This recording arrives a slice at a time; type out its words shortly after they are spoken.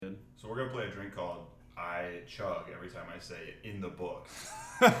we're gonna play a drink called I Chug every time I say it in the book.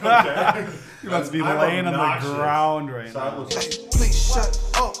 Okay. You must be laying on the ground right now. Please shut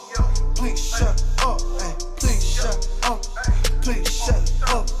up. Please shut up. Hey, please shut up. Please shut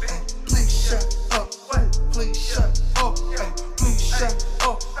up. Hey, please shut up. Please shut up. Hey, please shut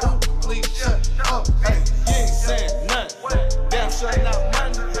up. Please shut up. Hey, you ain't saying nothing. Damn sure not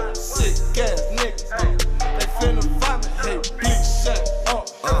money. Sick ass niggas. They finna vomit. Hey, please shut up.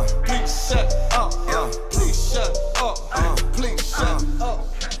 Please shut up. Please shut up. Please shut up.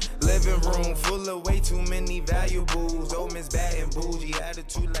 Living room full of way too many valuables. Old Miss Bad and Bougie,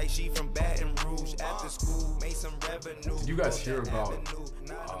 attitude like she from Baton Rouge. After school, made some revenue. Did you guys hear about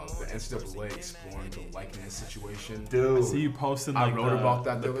the NCAA exploring the likeness situation? I see you posting like I wrote about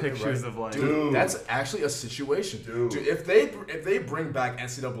that the pictures of like. Dude, that's actually a situation. Dude, if they bring back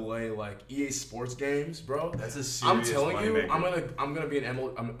NCAA like EA Sports games, bro, that's a serious I'm telling you, moneymaker. I'm gonna be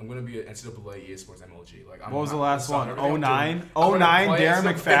an NCAA EA Sports MLG. Like, What was the last one? 09? 09. Darren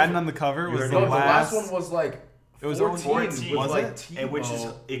McFadden on the cover was the last. The last one was like. It was 14, was like, it? And which is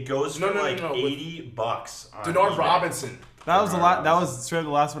it goes for like $80 on Denard eBay. Robinson. That was that was straight the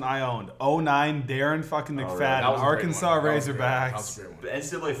last one I owned. 09. Darren fucking McFadden, That was a great Arkansas one. Razorbacks. The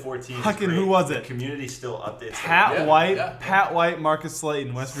NCAA 14 is Fucking great. who was The it? community still updates. Pat White, Marcus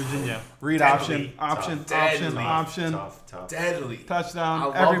Slayton, West Virginia. Read Deadly. option. Tough. Deadly. Touchdown. I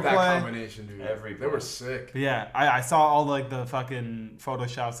love every that play. combination, dude. Every They play. were sick. But yeah, I saw all like the fucking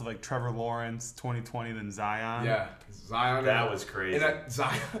photoshops of like Trevor Lawrence 2020, then Zion. Yeah, Zion. That was crazy. And that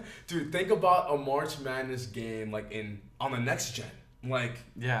Zion, dude. Think about a March Madness game like on the next gen. Like,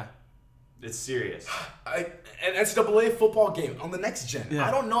 Yeah. It's serious. an NCAA football game on the next gen. Yeah.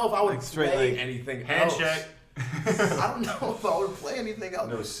 I don't know if I would Like straight, play like, anything Handshake. else. I don't know if I would play anything else.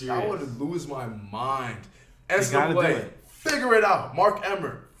 No, I serious. would lose my mind. gotta do NCAA, it. figure it out. Mark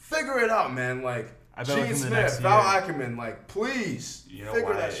Emmert, figure it out, man. Like, I bet Gene within the Smith, next Val year. Ackerman, like, please You know figure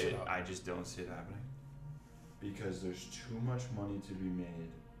why that shit out. I just don't see it happening? Because there's too much money to be made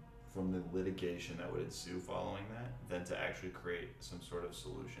from the litigation that would ensue following that than to actually create some sort of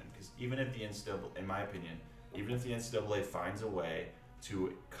solution. Because even if the NCAA, in my opinion, even if the NCAA finds a way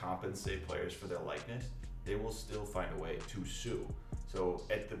to compensate players for their likeness, they will still find a way to sue. So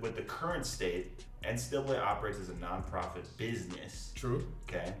with the current state, NCAA operates as a nonprofit business. True.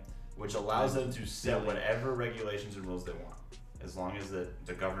 Okay, which allows them to set whatever regulations and rules they want, as long as the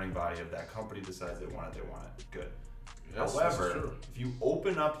governing body of that company decides they want it. Good. Yes, However, that's true. if you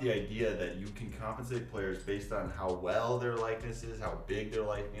open up the idea that you can compensate players based on how well their likeness is, how big their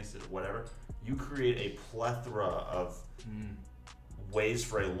likeness is, whatever, you create a plethora of ways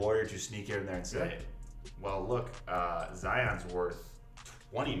for a lawyer to sneak in there and say, well, look, Zion's worth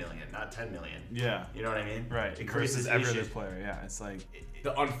 20 million, not 10 million. Yeah. You know what I mean? Right. It creates Versus this every issue. other player. Yeah. It's like.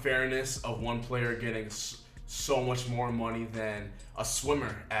 The unfairness of one player getting so much more money than a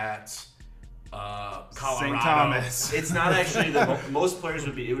swimmer at Colorado. St. Thomas. It's not actually most players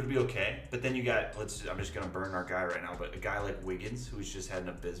would be okay, but then you got I'm just gonna burn our guy right now, but a guy like Wiggins, who's just had an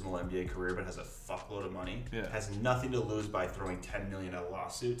abysmal NBA career but has a fuckload of money, has nothing to lose by throwing $10 million at a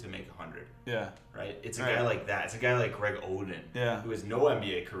lawsuit to make 100. Yeah. Right? It's a guy like that. It's a guy like Greg Oden, who has no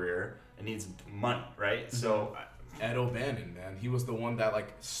NBA career and needs money, right? Mm-hmm. So Ed O'Bannon, man, he was the one that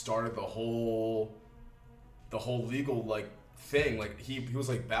like started the whole legal like thing. Like he was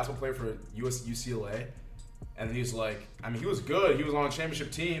like basketball player for UCLA, and then he was like, I mean, he was good. He was on a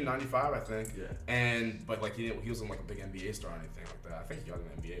championship team, '95, I think. Yeah. But like he wasn't like a big NBA star or anything like that. I think he got an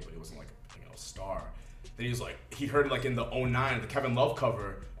NBA, but he wasn't like a star. Then he was like, he heard like in the 09, the Kevin Love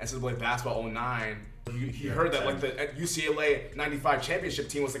cover, NCAA basketball 09. He heard that like the UCLA '95 championship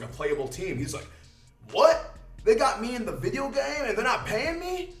team was like a playable team. He's like, what? They got me in the video game and they're not paying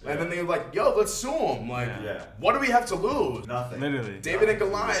me? And then they were like, yo, let's sue them. Like, what do we have to lose? Nothing. Literally. David and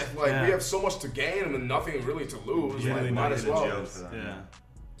Goliath, like, we have so much to gain and nothing really to lose. Like, might as well. Yeah.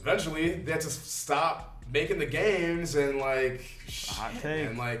 Eventually, they had to stop making the games and, like, hot take.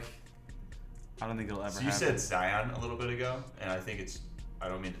 And, like, I don't think it'll ever happen. you said Zion a little bit ago, and I think I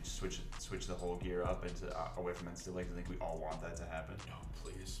don't mean to switch the whole gear up into away from NCAA. I think we all want that to happen. No,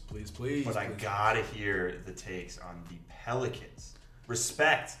 please. But I gotta hear the takes on the Pelicans.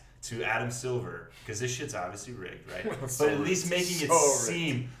 Respect to Adam Silver, because this shit's obviously rigged, right? But at least making it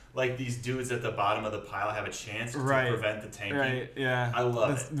seem like these dudes at the bottom of the pile have a chance to prevent the tanking. Right, yeah. I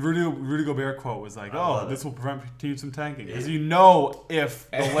love it. Rudy Gobert quote was like, this will prevent teams from tanking. Because Yeah. you know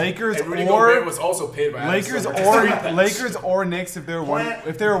if the Lakers and Rudy Gobert was also paid by Lakers or Knicks, if they were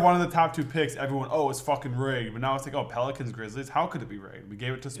one of the top two picks, everyone, it's fucking rigged. But now it's like, Pelicans, Grizzlies, how could it be rigged? We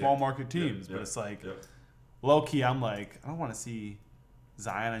gave it to small market teams. But it's like, low key, I'm like, I don't want to see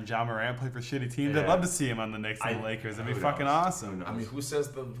Zion and John Morant play for shitty teams. Yeah. I'd love to see him on the Knicks and the Lakers. That'd be who fucking knows? awesome. Who knows? I mean, who says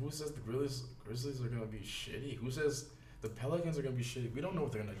the Grizzlies are gonna be shitty? Who says the Pelicans are gonna be shitty? We don't know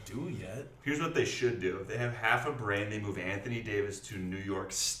what they're gonna do yet. Here's what they should do. If they have half a brain, they move Anthony Davis to New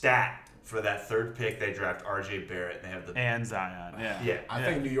York stat. For that third pick, they draft R.J. Barrett, and they have the And Zion, yeah. yeah. I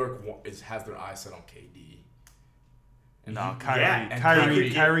think New York has their eyes set on KD. And No, he- Kyrie, yeah,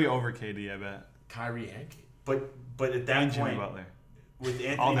 and Kyrie over KD, I bet. Kyrie and KD. But at that And Jimmy point, Butler. with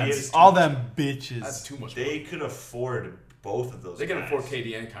Anthony All them, Davis, all them bitches. That's too much. they money. could afford both of those. They can guys. afford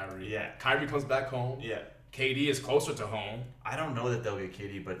KD and Kyrie. Yeah. Kyrie comes back home. Yeah, KD is closer to home. I don't know that they'll get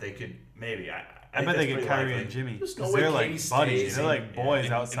KD, but they could maybe. I bet think they that's get pretty Kyrie likely. and Jimmy. There's Because no way they're KD like stays buddies. They're in- like boys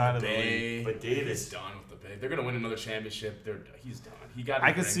in outside the of the league. Bay. But Davis, He's done with the Bay. They're gonna win another championship. He's done. He got.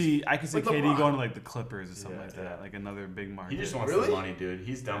 I could see Like KD LeBron. going to like the Clippers or something Yeah, like yeah. that, like another big market. he just wants Really? the money, dude.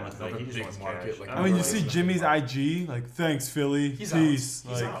 He's done with Another he just big wants market, cash. like- I mean, you Right. see Jimmy's IG, like thanks Philly, He's peace,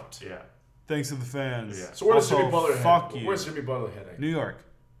 out. He's like out. Yeah, thanks to the fans. Yeah. So where does Also, Jimmy Butler fuck head? you. Where's Jimmy Butler heading? New York.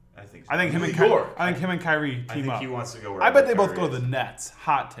 I think. So. I think him New and York. I think him and Kyrie I team think up. he wants to go. I bet they both Kyrie go to the is. Nets.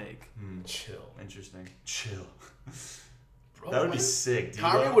 Hot take. Chill. Interesting. Chill. Bro, That would be what? sick.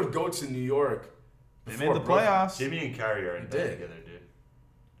 Kyrie D-Lo. would go to New York. They before made the Brooklyn. playoffs. Jimmy and Kyrie are in bed did. together, dude.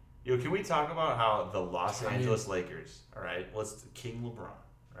 Yo, can we talk about how the Los I mean- Angeles Lakers, all right? What's King LeBron,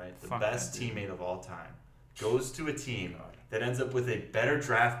 right? The Fuck best that dude. teammate of all time, goes to a team that ends up with a better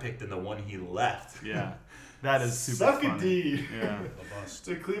draft pick than the one he left. Yeah, that is super Suck a funny. D. Yeah.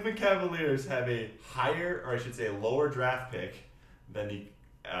 The Cleveland Cavaliers have a higher, or I should say, a lower draft pick than the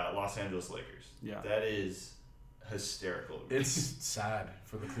Los Angeles Lakers. Yeah. That is hysterical. to me. It's sad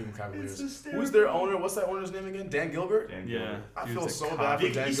for the Cleveland Cavaliers. hysterical. Who's their owner? What's that owner's name again? Dan Gilbert? Dan Yeah. Gilbert. I Dude's feel a so cock. bad for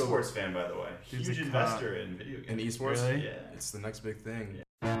Big Dan esports Gilbert. fan, by the way. Dude's Huge a investor in video games. In esports? Really? Yeah. It's the next big thing.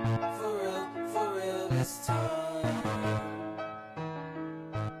 For real this time.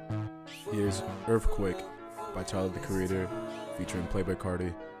 Here's Earthquake by Tyler the Creator, featuring Playboy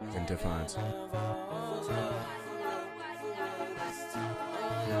Cardi and Defiance.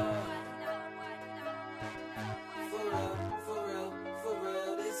 For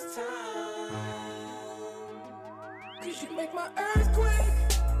real this time. 'Cause you make my earthquake.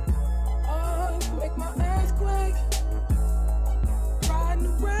 Oh, you make my earthquake. Riding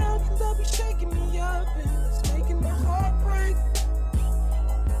around, your love be shaking me up and it's making my heart break.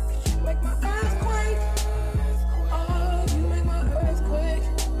 'Cause you make my earthquake. Oh, you make my earthquake.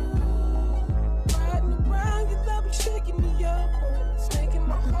 Riding around, your love be shaking me up and it's making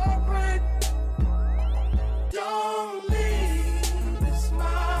my heart break. Don't leave, it's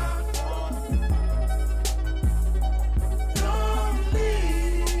my fault. Don't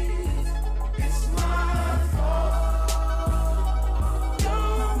leave, it's my fault.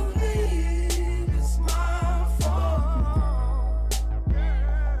 Don't leave, it's my fault.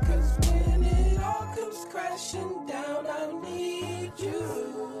 'Cause when it all comes crashing down, I need you.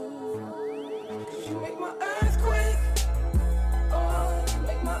 'Cause you make my earthquake. Oh, you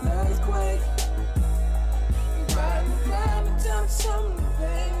make my earthquake. Riding around and down something,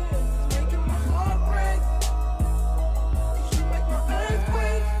 baby, it's making my heart break. 'Cause you make my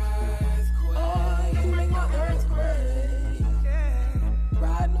earthquake. Oh, you make my earthquake.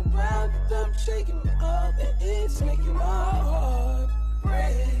 Riding around with them shaking me up, and it's making my heart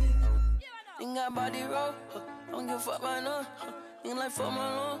break. Think I body roll, don't give a fuck by no. Ain't like fuck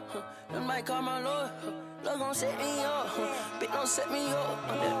my lord, them might call my lord. Love gon' set me up, bitch don't set me up.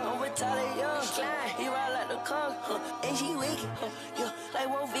 Don't retaliate, he ride like the car, and she wicked, yeah, like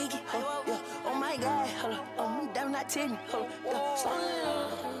Wolf Vicky, yeah. Oh my God, oh me damn not titty, yeah. Slow it down,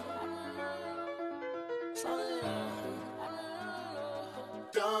 slow it down.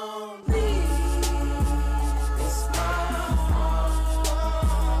 Don't leave, it's my fault.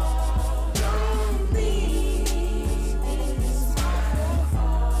 Don't leave, it's my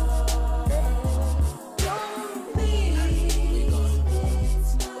fault. Don't leave,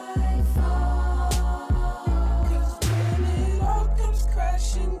 it's my fault. 'Cause when it all comes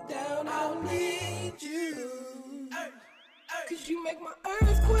crashing down, I'll need you. 'Cause you make my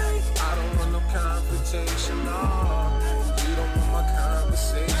earthquake. I don't want no confrontation, no. You don't want my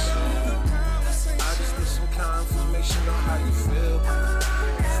conversation. I just need some confirmation on how you feel.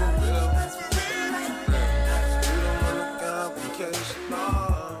 For real. You don't want no complication, no.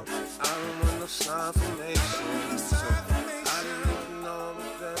 I don't want no confirmation. So I didn't even know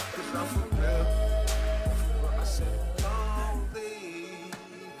that, 'cause I'm for real. I said, don't leave,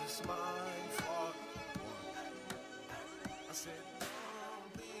 it's my fault. I said, don't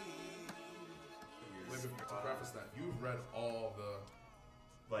leave. Wait, to preface that, you've read all the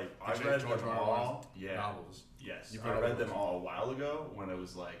like The I read George them R. R. all. Yeah. novels. Yes, You've I read read all them those? all a while ago when it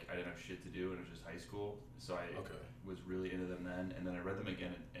was like I didn't have shit to do and it was just high school. So I Okay. was really into them then, and then I read them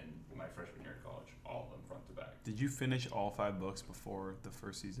again in my freshman year of college, all of them front to back. Did you finish all 5 books before the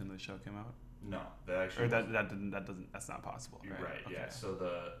first season of the show came out? No, that actually Or that's not possible. You're right. Okay. Yeah. So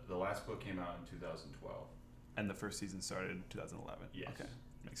the last book came out in 2012. And the first season started in 2011. Yes. Okay,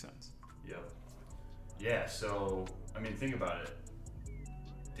 makes sense. Yep. Yeah. So I mean, think about it.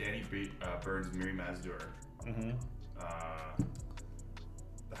 Danny Burns, Miri Mazdur, Mm-hmm.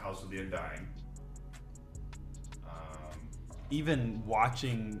 The House of the Undying. Even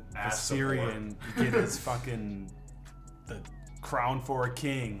watching the Ass Syrian get his fucking the crown for a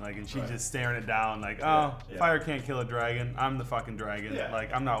king, like, and she's Right. just staring it down, like, Yeah, oh, yeah. fire can't kill a dragon. I'm the fucking dragon. Yeah.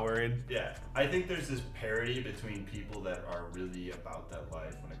 Like, I'm not worried. Yeah, I think there's this parity between people that are really about that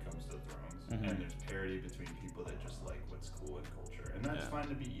life when it comes to thrones, Mhm. and there's parity between people that just like what's cool in culture, and that's Yeah. fine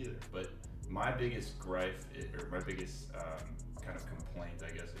to be either. But my biggest gripe, or my biggest kind of complaint, I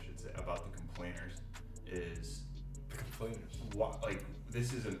guess I should say, about the complainers is The complainers. like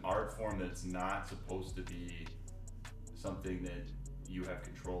this is an art form that's not supposed to be something that you have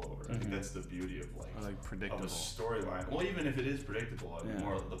control over. I think Mhm. that's the beauty of Or, like, of a predictable. storyline. Well, even if it is predictable, I mean, Yeah.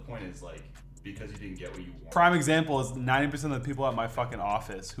 more the point is like because you didn't get what you want. Prime example is 90% of the people at my fucking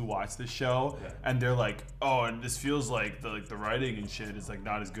office who watch this show, Yeah. and they're like, "Oh, and this feels like the writing and shit is like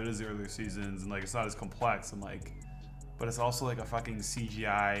not as good as the earlier seasons, and like it's not as complex." I'm like, but it's also like a fucking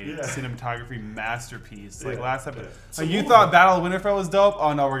CGI Yeah. cinematography masterpiece. Like Yeah, last episode, yeah. It's a like you movie. thought Battle of Winterfell was dope.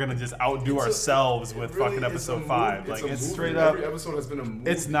 Oh no, we're gonna just outdo It's a- ourselves it with really fucking is a episode movie. 5. Like a it's movie. straight up. Every episode has been a movie.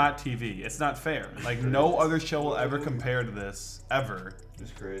 It's not TV. It's not fair. Like no other show will ever compare to this ever. It's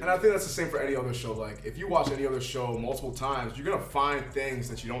crazy. And I think that's the same for any other show. Like, if you watch any other show multiple times, you're gonna find things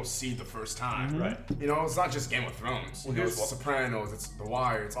that you don't see the first time. Right. You know, it's not just Game of Thrones. Well, You know, here's it's what- Sopranos, it's The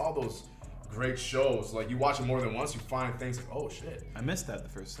Wire, it's all those great shows. Like, you watch it more than once, you find things like, oh shit. I missed that the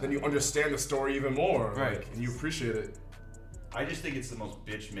first time. Then you understand the story even more. Right. Like, and you appreciate it. I just think it's the most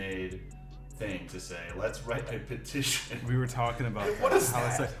bitch-made thing to say. Let's write a petition. We were talking about What that. is How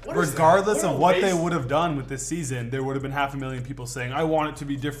it's that? like, What is regardless that? of What what a they waste. would have done with this season, there would have been 500,000 people saying, "I want it to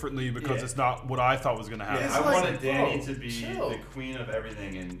be differently because Yeah. it's not what I thought was going to happen." It's I like, wanted Danny bro, to be chill. the queen of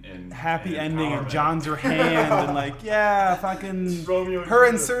everything and Happy ending, and empowerment. John's her hand, and like, yeah, fucking Romeo and her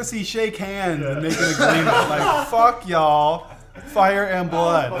and Juliet. Cersei shake hands and make an agreement. Like, fuck y'all, fire and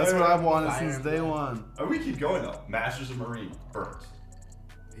blood. That's what I've wanted Fire since and day blood. one. Oh, we keep going though. Masters of Marine burnt.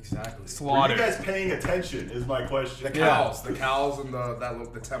 Exactly. Were Slaughter. you guys paying attention? Is my question. The Yeah. cows in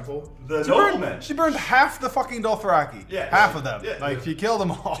the temple. The She burned, noblemen. she burned half the fucking Dothraki. Yeah, half yeah, of them. yeah, like yeah. she killed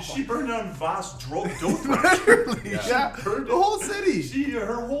them all. She burned down Vas Dothraki. Literally, yeah. burned The whole city.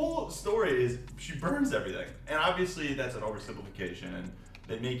 Her whole story is she burns everything, and obviously that's an oversimplification, and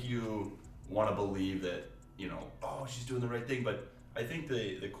they make you want to believe that oh, she's doing the right thing. But I think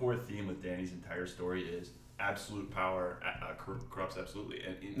the core theme with Dany's entire story is absolute power corrupts absolutely,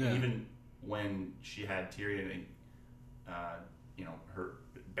 and Yeah. even when she had Tyrion and her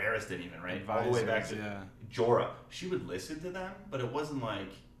Barristan even right all the way back to Advisors, Jorah, she would listen to them, but it wasn't like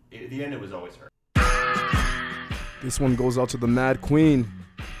at the end it was always her. This one goes out to the Mad Queen.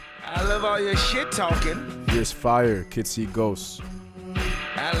 I love all your shit talking. Here's Fire, Kids See Ghosts.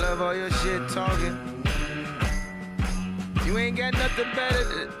 I love all your shit talking. You ain't got nothing better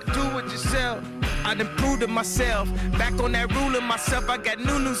to do with yourself. I done proved it myself. Back on that ruling myself, I got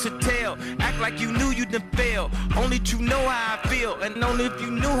new news to tell. Act like you knew you done fail. Only you know how I feel, and only if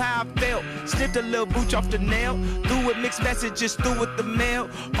you knew how I felt. Snipped a little booch off the nail. Through with mixed messages, through with the mail.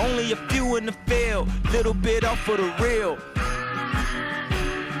 Only a few in the field. Little bit off for the real.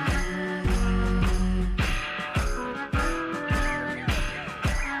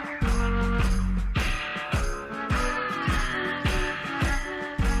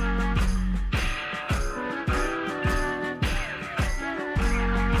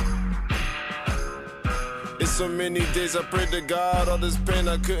 It's so many days I prayed to God, all this pain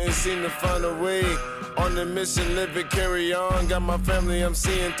I couldn't seem to find a way. On the mission, live it, carry on. Got my family I'm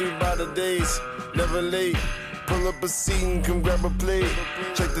seeing through by the days. Never late. Pull up a seat and come grab a plate.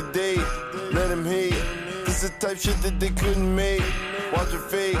 Check the date, let them hate. This is the type shit that they couldn't make. Watch your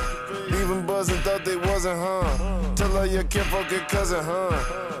fate. Leave them buzzing, thought they wasn't, huh? Tell all your kinfolk your cousin,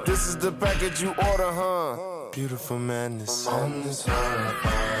 huh? This is the package you order, huh? Beautiful madness on this heart I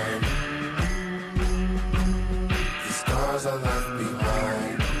find. The scars I left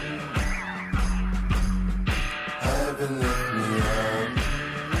behind. Heaven lift me up.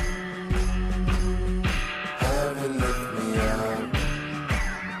 Heaven lift me up.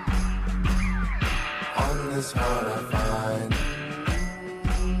 On this heart I find.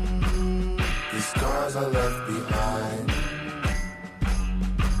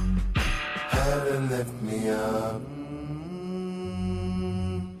 Heaven lift me up.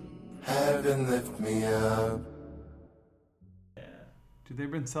 Heaven lift me up. Yeah. Dude, they've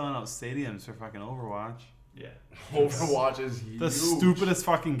been selling out stadiums for fucking Overwatch. Yeah. Overwatch is huge. The stupidest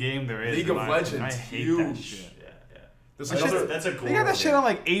fucking game there is. League in of my opinion. Legends, I hate huge. that shit. Yeah. There's That's another. that's a They got that shit on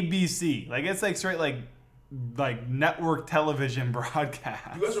like ABC. Like it's like straight like network television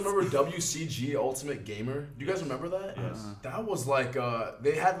broadcast. You guys remember WCG Ultimate Gamer? Do you guys remember that? Yes. That was like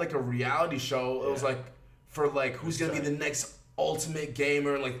they had like a reality show. It was Yeah. like for like who's gonna be the next Ultimate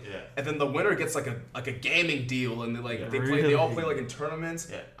Gamer, and like, Yeah. and then the winner gets like a gaming deal, and they like Yeah. they all Really? play like in tournaments.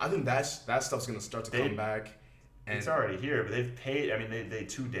 Yeah. I think that stuff's gonna start to come back. And It's already here, but they've paid. I mean, they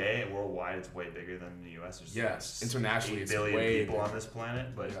today worldwide, it's way bigger than the U.S. There's Yes, internationally, 8 it's billion way people on bigger. this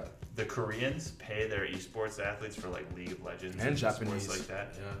planet, but Yeah. the Koreans pay their esports athletes for like League of Legends And sports Japanese. like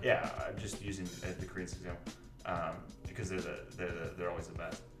that. Yeah. I'm just using the Koreans example because they're always the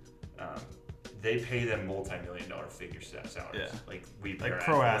best. They pay them multi-million-dollar figure salaries. Yeah. Like we pay Like our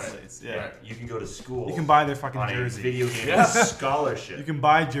pro athletes. athletes. Yeah. Right. You can go to school. You can buy their fucking on jersey. a video game Yeah. scholarship. You can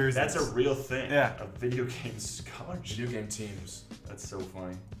buy jerseys. That's a real thing. Yeah. A video game scholarship. video game teams. That's so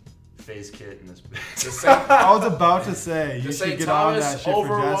funny. Phase Kit and this. The St. I was about to say you the should St. get on Thomas that shit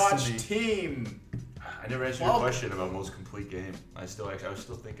Overwatch for Destiny. team. I never answered Well- your question about most complete game. I was still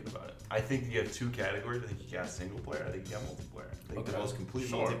thinking about it. I think you have two categories. I think you got single player. I think you got multiplayer. I think the Okay. most complete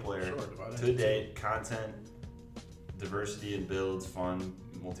Sure, multiplayer divide to into date, content, diversity and builds, fun,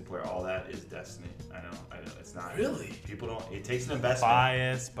 multiplayer, all that is Destiny. I know. It's not Really? People don't. It takes an investment.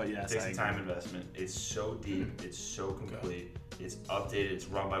 Bias, but It yes, takes I a time agree. investment. It's so deep. It's so complete. It's updated. It's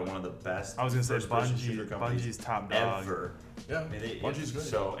run by one of the best. I was gonna say first-person shooter Bungie. companies Bungie's top dog. ever. Yeah, I mean, Bungie's great.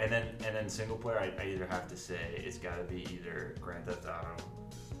 So and then single player, I either have to say it's got to be either Grand Theft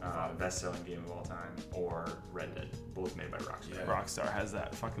Auto, best-selling game of all time, or Red Dead, both made by Rockstar. Yeah. Rockstar has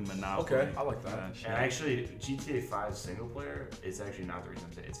that fucking monopoly. Okay, I like that. shit. And actually, GTA 5 single player, it's actually not the reason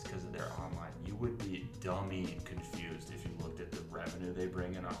I'm saying it's because of their online. You would be dummy confused if you looked at the revenue they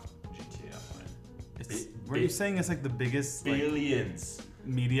bring in off GTA Online. Were you saying it's like the biggest like, Billions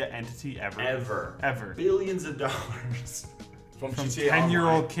media entity ever? ever. Billions of dollars. From From GTA 10-year-old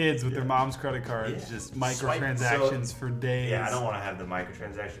Online. kids with their mom's credit cards, Yeah. just Swipe. microtransactions for days. Yeah, I don't want to have the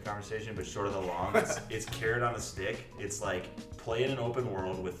microtransaction conversation, but short of the long, it's carrot on a stick. It's like play in an open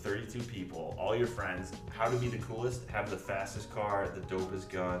world with 32 people, all your friends. How to be the coolest? Have the fastest car, the dopest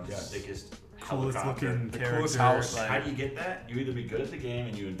gun, Yes. sickest coolest helicopter. looking The character. coolest house. like- How do you get that? You either be good at the game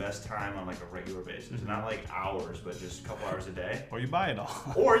and you invest time on like a regular basis, not like hours, but just a couple hours a day, or you buy it all.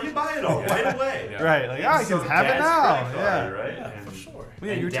 or you buy it all right away. Yeah. Right, like, And I so can have it dad's now. credit Yeah. card, right? Yeah, And- for sure. Well,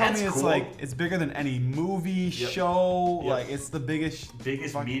 yeah, And you're telling me that's it's cool. like it's bigger than any movie, Yep. show. Yep. Like it's the biggest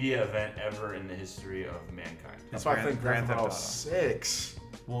Biggest media event ever in the history of mankind. That's why I think Grand Theft Auto Auto 6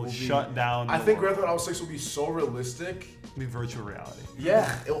 will be- shut down. I the think Grand world. Theft Auto 6 will be so realistic. It'll be virtual reality.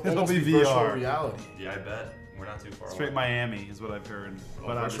 Yeah, it'll It'll almost be be virtual VR. reality. Yeah, I bet. We're not too far Straight away. Miami is what I've heard, but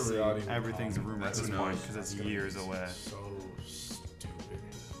virtual obviously reality will everything's a come. rumor at Who this knows? point because it's That's gonna years be away. So stupid.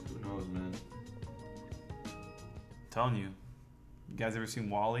 Who knows, man? I'm telling you, you guys ever seen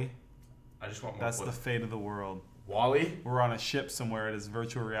Wall-E? I just want more. That's the fate of the world. Wall-E? We're on a ship somewhere. It is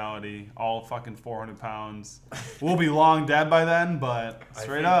virtual reality. All fucking 400 pounds. We'll be long dead by then, but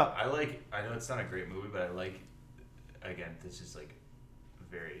straight up. I know it's not a great movie, but I like. Again, this is like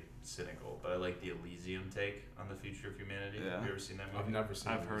very cynical, but I like the Elysium take on the future of humanity. Yeah. Have you ever seen that movie? I've never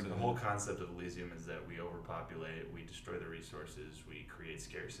seen I've it. heard The of whole concept of Elysium is that we overpopulate, we destroy the resources, we create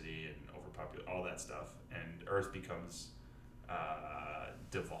scarcity and overpopulate, all that stuff, and Earth becomes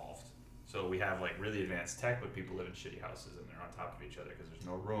devolved. So we have like really advanced tech, but people live in shitty houses and they're on top of each other because there's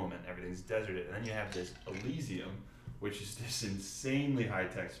no room and everything's deserted. And then you have this Elysium, which is this insanely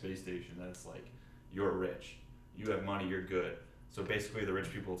high-tech space station that's like, you're rich, you have money, you're good. So basically, the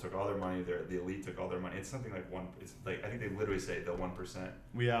rich people took all their money. The elite took all their money. It's something like one. It's like I think they literally say the 1%.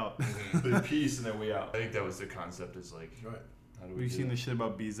 We out. The peace and then we out. I think that was the concept. Is like, Right. how do we? We've do seen that? the shit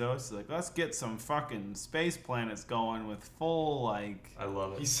about Bezos. Like, let's get some fucking space planets going with full like I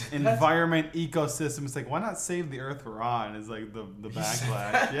love it. He said environment ecosystem. It's like, why not save the Earth we're on? Is like the backlash.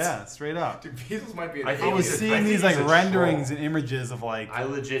 that? Yeah, straight up. Dude, Bezos might be an I I think was he's a- seeing I think these he's like a renderings troll. and images of like I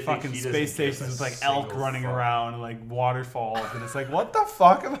legit think fucking he doesn't space give a stations with like elk single running fuck. around and like waterfalls, and it's like, what the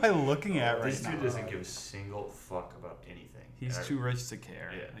fuck am I looking at right This now? dude doesn't give a single fuck about anything. He's And I- too rich to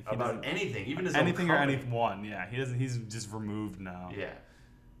care. Yeah, Like, he about doesn't- anything, even his anything own or company. anyone. Yeah, he doesn't. He's just removed now. Yeah.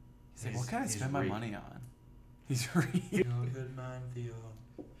 He's like, what can I he's spend my real. money on? He's real. Your good mind, Theo.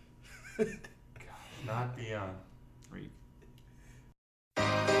 God, not beyond. Freak.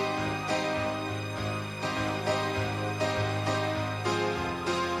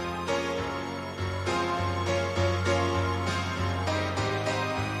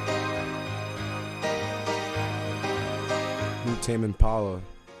 Tame Impala.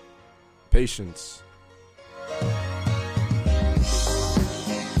 Patience.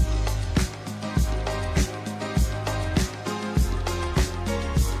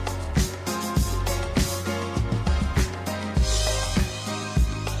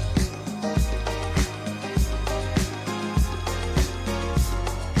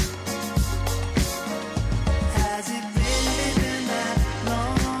 Has it really been that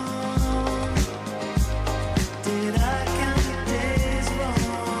long? Did I count the days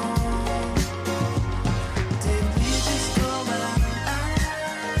wrong? Did we just go out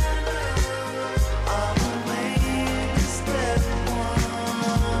all the way to step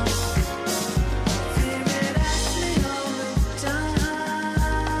one? Fear it asks me all the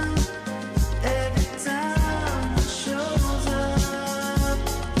time, every time it shows up.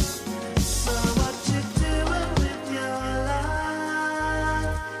 So what you doing with your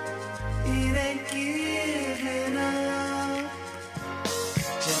life? It ain't giving up,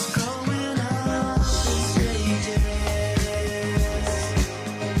 just growing up in stages.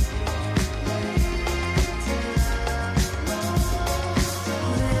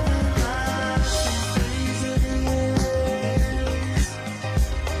 Living life in phases.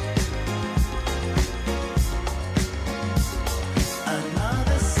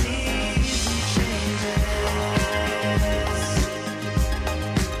 Another season changes,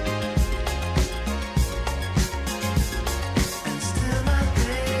 and still my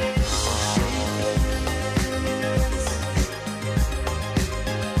days are shapeless.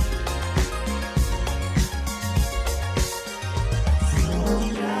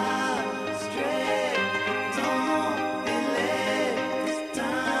 Drive straight, don't be late, 'cause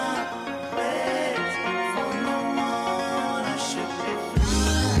time waits for no one. I should be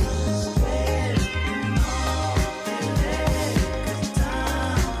flying straight, don't be late, 'cause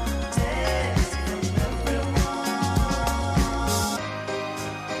time takes from everyone.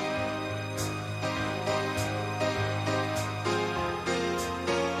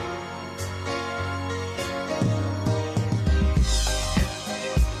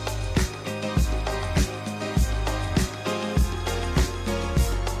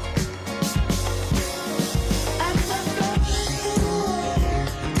 At the front door,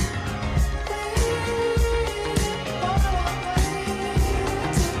 waiting for a way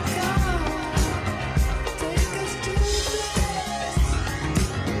to come, take us to the place, taking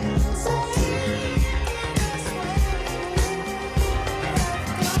us where we have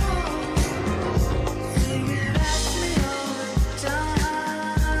gone. Sing it at me all the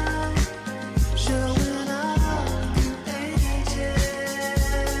time, showing up in ages.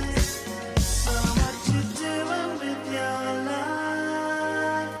 So what you doing with your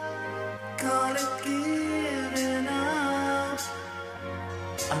life? Call it giving up.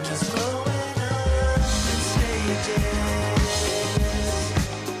 I'm just growing up in stages.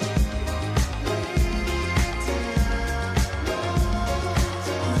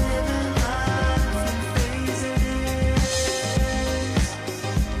 Living life in phases.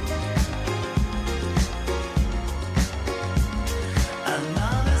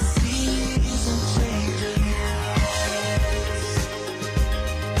 Another season changes,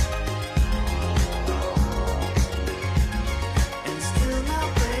 and still my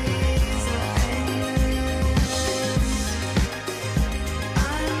ways are endless. I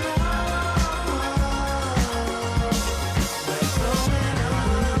know we're growing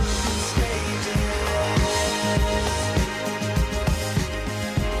up in stages.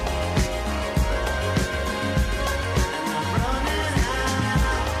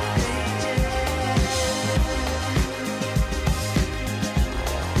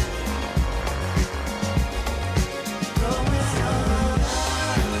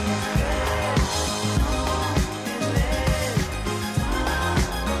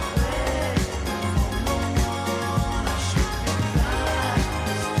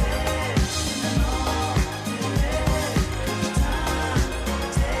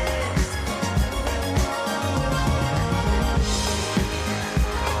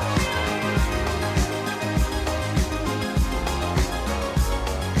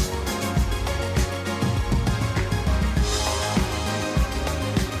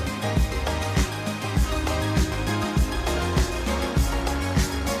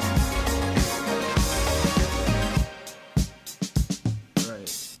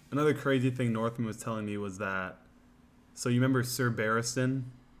 Right. Another crazy thing Northman was telling me was that, so you remember Sir Barristan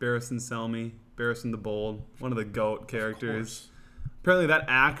Selmy, Barristan the Bold, one of the GOAT characters. Apparently that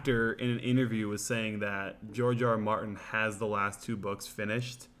actor in an interview was saying that George R. R. Martin has the last two books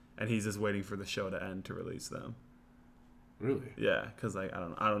finished, and he's just waiting for the show to end to release them. Really? Yeah, because like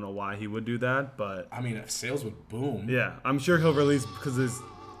I don't know why he would do that, but I mean, if sales would boom. yeah, I'm sure he'll release because there's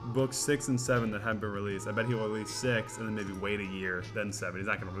books 6 and 7 that haven't been released. I bet he'll release 6 and then maybe wait a year, then 7. He's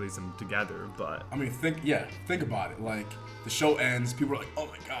not gonna release them together, but I mean, think about it. Like, the show ends, people are like, oh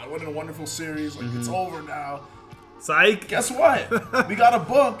my god, what a wonderful series. Like, it's over now. psych. Guess what? We got a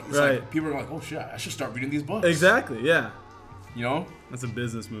book. It's Right. like, people are like, oh shit, I should start reading these books. Exactly. Yeah, You know? that's a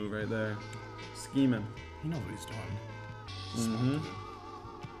business move right there. Scheming. He knows what he's doing.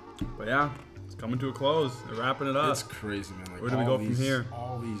 But yeah, it's coming to a close. They're wrapping it up. It's crazy, man. Like, Where do we all go from here?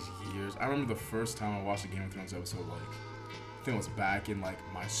 All these years. I remember the first time I watched a Game of Thrones episode, like, I think it was back in, like,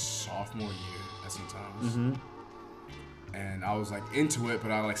 my sophomore year at St. Thomas. And I was, like, into it,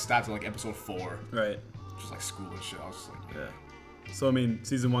 but I, like, stopped at, like, episode 4. Right. Just, like, school and shit. I was just like, Yeah. So I mean,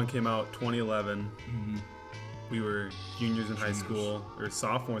 season 1 came out 2011. We were juniors in high school, or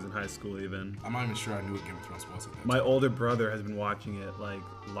sophomores in high school even. I'm not even sure I knew what Game of Thrones was at that My time. older brother has been watching it like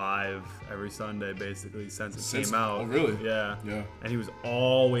live every Sunday basically since it came out. Oh, really? Yeah. Yeah. And he was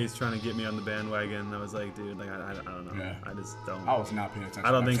always trying to get me on the bandwagon. And I was like, dude, like I don't know. Yeah. I just don't. I was not paying attention.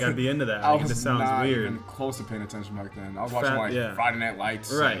 I don't back think then. I'd be into that. I Like, it was just sounds not weird. even close to paying attention back then. I was watching, like, yeah. Friday Night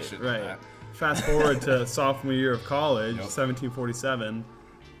Lights and Right, shit right. like that. Fast forward to sophomore year of college, Yep. 1747.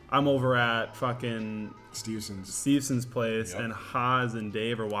 I'm over at fucking Stevenson's place, Yep. and Haas and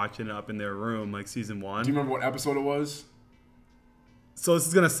Dave are watching it up in their room, like season 1. Do you remember what episode it was? So this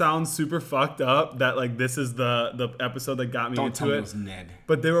is gonna sound super fucked up that like this is the episode that got me Don't into tell me it. it was Ned.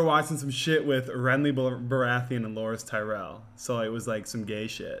 But they were watching some shit with Renly Baratheon and Loras Tyrell. So it was like some gay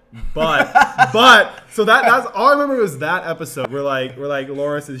shit. But so that's all I remember was that episode where like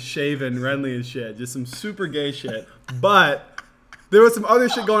Loras is shaving Renly and shit. Just some super gay shit. But there was some other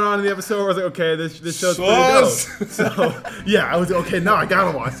shit going on in the episode where I was like, okay, this show's pretty dope. So yeah, I was like, okay, now I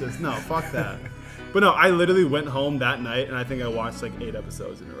gotta watch this. No, fuck that. But no, I literally went home that night and I think I watched like 8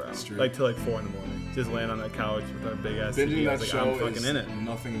 episodes in a row. Straight. Like till like 4 in the morning. Just laying on that couch with our big ass Binging TV. I that was like, show I'm fucking is in it.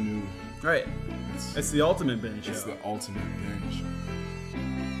 nothing new. Right. It's the ultimate binge show. It's the ultimate binge.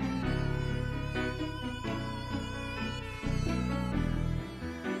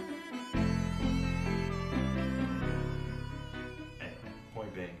 Anyway,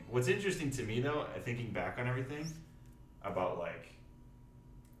 point being, what's interesting to me though, thinking back on everything, about like,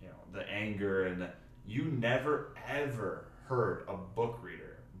 you know, the anger and you never ever heard a book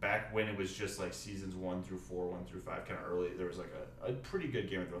reader back when it was just like seasons 1 through 4, 1 through 5, kind of early. There was like a pretty good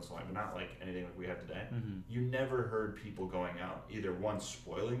Game of Thrones line, but not like anything like we have today. You never heard people going out either one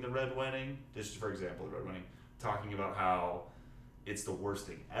spoiling the Red Wedding, just for example, the Red Wedding, talking about how it's the worst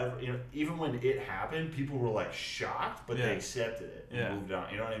thing ever. You know, even when it happened, people were like shocked, but they accepted it and moved on.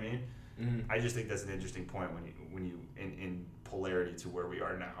 You know what I mean? I just think that's an interesting point when you in polarity to where we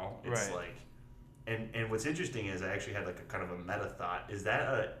are now. It's Right. like, and what's interesting is I actually had like a kind of a meta thought. Is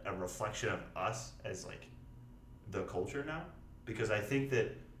that a reflection of us as like the culture now? Because I think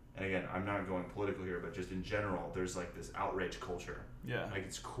that, and again, I'm not going political here, but just in general, there's like this outrage culture. Yeah. Like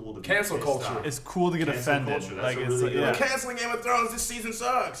it's cool to be Cancel pissed culture. off. It's cool to get Cancel offended. culture, that's Like a it's really like, good yeah. one. Canceling Game of Thrones. This season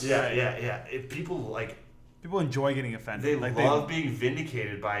sucks. Yeah. If people like, People enjoy getting offended. they like love being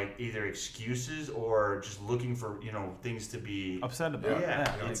vindicated by either excuses or just looking for, you know, things to be upset about.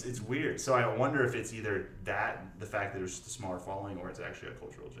 Yeah, Yeah. it's weird. So I wonder if it's either that, the fact that there's just a smaller following, or it's actually a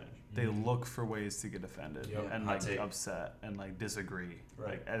cultural change. They look for ways to get offended and Hot like take. upset and like disagree. Right.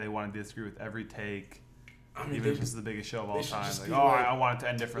 Like, and they want to disagree with every take. I mean, Even if this is the biggest show of all they should time. just Like, be oh, like- I want it to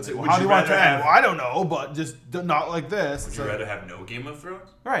end differently. Would Well, how do you you want it to rather end? have- Well, I don't know, but just not like this. Would It's you like- rather have no Game of Thrones?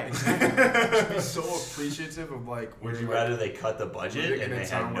 Right. be so appreciative of like. Would you like, rather they cut the budget living and in a they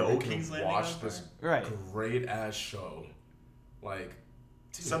town had where no we can King's Landing? watch on this fire? Right. great ass show, like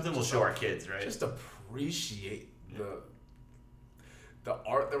dude, Something we'll just show our kids, right? Just appreciate the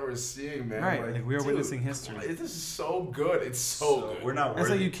art that we're seeing, man. Right, like, we are dude, witnessing history. This is so good. It's so good. We're not It's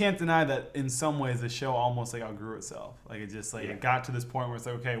worthy. like you can't deny that in some ways the show almost like outgrew itself. Like it just like it got to this point where it's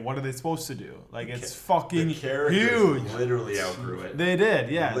like, okay, what are they supposed to do? Like it's fucking the characters huge. literally outgrew it. They did,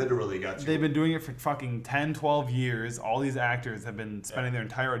 yeah. Literally got you. They've been doing it for fucking 10, 12 years. All these actors have been spending their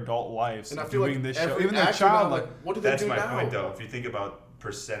entire adult lives And I feel doing like this show. every Even their actor child, now, like, what do they That's do my now? point, though. If you think about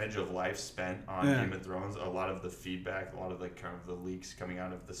percentage of life spent on Yeah. Game of Thrones, a lot of the feedback, a lot of the kind of the leaks coming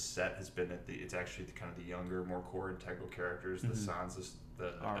out of the set has been at it's actually the kind of the younger, more core integral characters, the Sansa,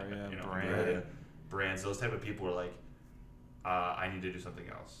 the Arya, you know, Bran. Arya, Brands, those type of people are like, I need to do something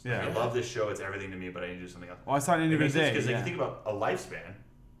else. Yeah. Like, I love this show; it's everything to me, but I need to do something else. well, I saw it in Because day. like, Yeah. you think about a lifespan.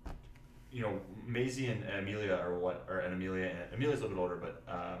 You know, Maisie and Amelia are what, and Amelia's a little bit older, but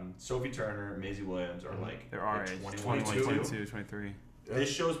Sophie Turner, Maisie Williams are like They're our like age, 21, 21, 22. 22, 23. This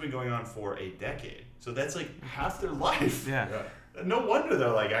show's been going on for a decade. So that's like half their life. Yeah. No wonder they're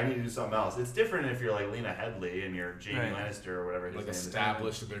like, I need to do something else. It's different if you're like Lena Headey and you're Jamie Lannister or whatever his Like name is.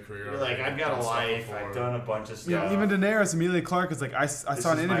 established in their career. You're like, I've got a life. I've done a bunch of stuff. Yeah, even Daenerys, Emilia Clarke is like, I saw an is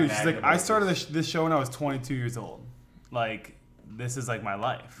my interview. She's like, magnum I started opus. this show when I was 22 years old. Like, this is like my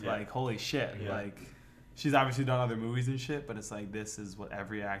life. Yeah. Like, holy shit. Yeah. Like, she's obviously done other movies and shit, but it's like, this is what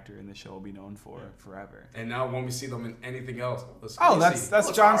every actor in the show will be known for forever. And now when we see them in anything else, Oh,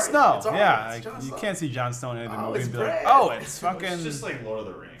 that's Jon Snow. It's Arya. Yeah, It's Jon like, Snow. you can't see Jon Snow in any other movie it's and be like, Bran. oh, it's fucking. It's just like Lord of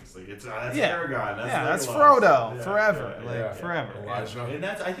the Rings. Like that's Yeah. Aragorn. That's Legolas. Frodo, Yeah, forever. yeah, Like, yeah. forever. Elijah. And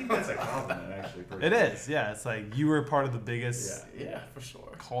I think that's a compliment actually. It is, yeah. It's like you were part of the biggest Yeah, for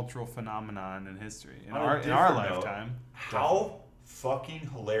sure. cultural phenomenon in history in On a our different lifetime. How fucking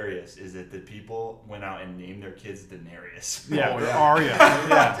hilarious is it that people went out and named their kids Daenerys? Yeah, Oh, yeah. Arya.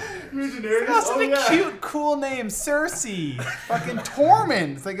 Yeah. Daenerys? That's such a cute, cool name, Cersei. Fucking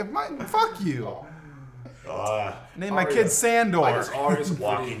Tormund. It's like, fuck you. Name my Arya. kid Sandor. I guess Arya's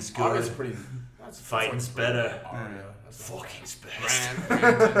Walking's pretty, Arya's good. pretty. That's Fighting's that's like better. Arya. That's Fucking's best.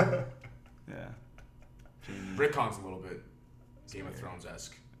 Brandon. Yeah. Rickon's a little bit Game of Thrones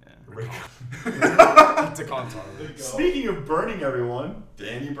esque. Yeah. To Contar. Speaking of burning everyone,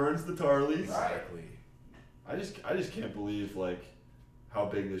 Dany burns the Tarleys. Exactly. I just can't believe like how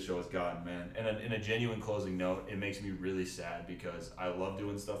big this show has gotten, man. And in a genuine closing note, it makes me really sad because I love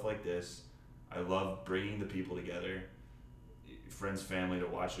doing stuff like this. I love bringing the people together, friends, family, to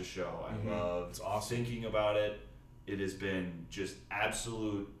watch the show. I love It's awesome. thinking about it. It has been just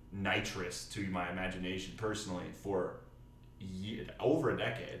absolute nitrous to my imagination personally for over a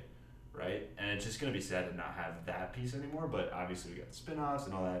decade, right? And it's just going to be sad to not have that piece anymore, but obviously we got the spin-offs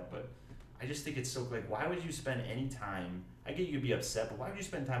and all that, but I just think it's so, like, why would you spend any time, I get you could be upset, but why would you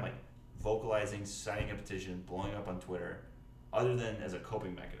spend time, like, vocalizing, signing a petition, blowing up on Twitter, other than as a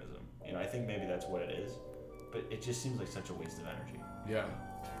coping mechanism? You know, I think maybe that's what it is, but it just seems like such a waste of energy. Yeah.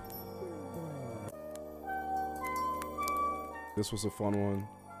 This was a fun one.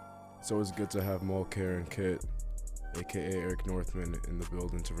 It's always good to have Mulcair and Kit, aka Eric Northman, in the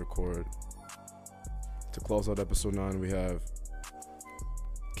building to record. To close out episode 9, we have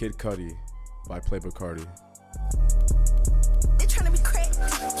Kid Cudi by Playboi Carti. They tryna be crack,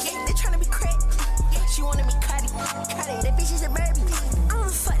 yeah, they tryna be crack, yeah, she wanna be Cudi, that bitch is a Barbie, I'ma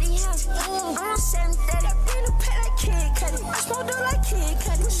fuck the house, I'ma send that up in a pet like Kid Cudi, I smoke dope like Kid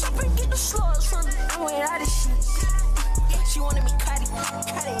Cudi, shop and get the slugs from me, I went out of shit, yeah, she wanna be Cudi,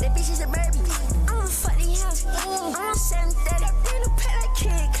 that bitch is a Barbie, I'ma fuck the house, I'ma send that up in a pet like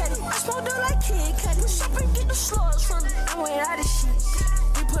Kid Cudi, I smoke dope like Kid Cudi, shop and get the slugs from me, I went out of shit,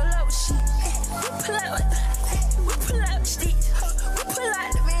 we pull up with shit, we pull up with we pull out the sticks, we pull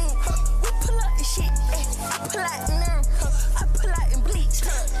out the van, we pull out the shit, I pull out the 9, I pull out in bleach, I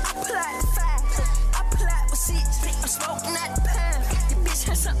pull out the 5, I pull out with 6, I'm smoking out the pound, the bitch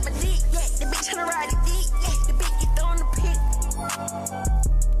has suck my dick, yeah, the bitch tryna ride the dick, yeah, the bitch get thrown the pit.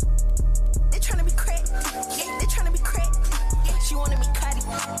 They tryna be crack, yeah, they tryna be crack, yeah, she wanna be Cudi,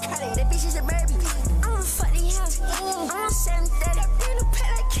 that bitch is a Barbie, I'ma fuck the house, I'ma send that up in a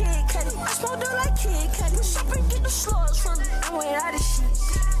pet like Kid Cudi, I smoke dope like Kid Cudi, shop and get the slugs from me, I went out of shit,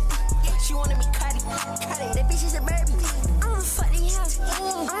 yeah, she wanna be Cudi, that bitch is a Barbie, I'ma fuck the house,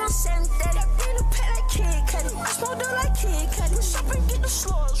 I'ma send that up in a pet like Kid Cudi, I smoke dope like Kid Cudi, shop and get the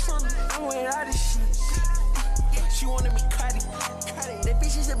slugs from me, I went out of shit, yeah, she wanna be Cudi, that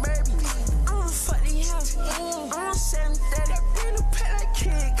bitch is a Barbie, I'ma fuck the house, I'ma send that up in a pet like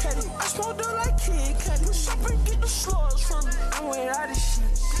Kid Cudi, I smoke dope like Kid Cudi, shop and get the slugs from me, I went out of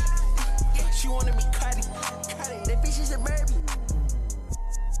shit, yeah, she wanna be Cudi, that bitch is a Barbie.